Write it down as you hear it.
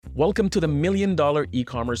Welcome to the $1 Million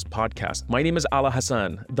E-Commerce Podcast. My name is Alaa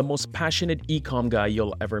Hassan, the most passionate e-com guy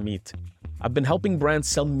you'll ever meet. I've been helping brands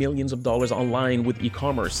sell millions of dollars online with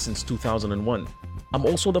e-commerce since 2001. I'm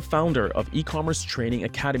also the founder of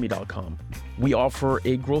ecommercetrainingacademy.com. We offer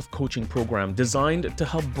a growth coaching program designed to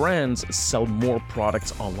help brands sell more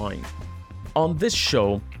products online. On this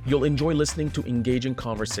show, you'll enjoy listening to engaging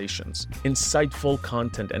conversations, insightful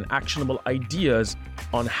content, and actionable ideas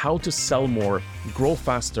on how to sell more, grow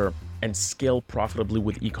faster, and scale profitably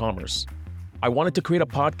with e-commerce. I wanted to create a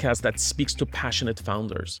podcast that speaks to passionate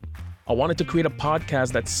founders. I wanted to create a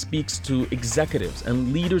podcast that speaks to executives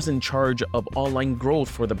and leaders in charge of online growth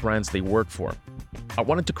for the brands they work for. I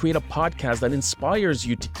wanted to create a podcast that inspires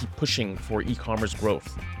you to keep pushing for e-commerce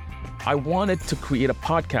growth. I wanted to create a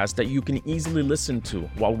podcast that you can easily listen to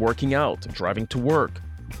while working out, driving to work,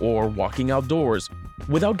 or walking outdoors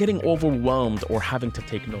without getting overwhelmed or having to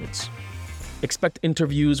take notes. Expect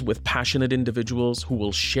interviews with passionate individuals who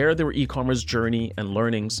will share their e-commerce journey and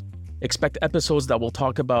learnings. Expect episodes that will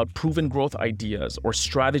talk about proven growth ideas or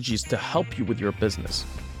strategies to help you with your business.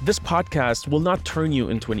 This podcast will not turn you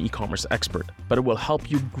into an e-commerce expert, but it will help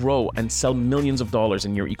you grow and sell millions of dollars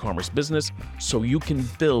in your e-commerce business so you can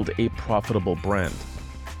build a profitable brand.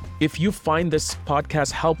 If you find this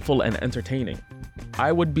podcast helpful and entertaining,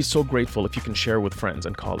 I would be so grateful if you can share with friends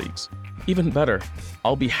and colleagues. Even better,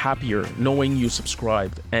 I'll be happier knowing you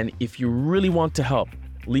subscribed. And if you really want to help,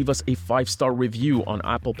 leave us a 5-star review on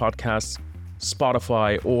Apple Podcasts,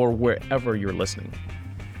 Spotify, or wherever you're listening.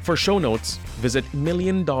 For show notes, visit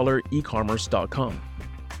 $1millionecommerce.com.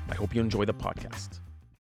 I hope you enjoy the podcast.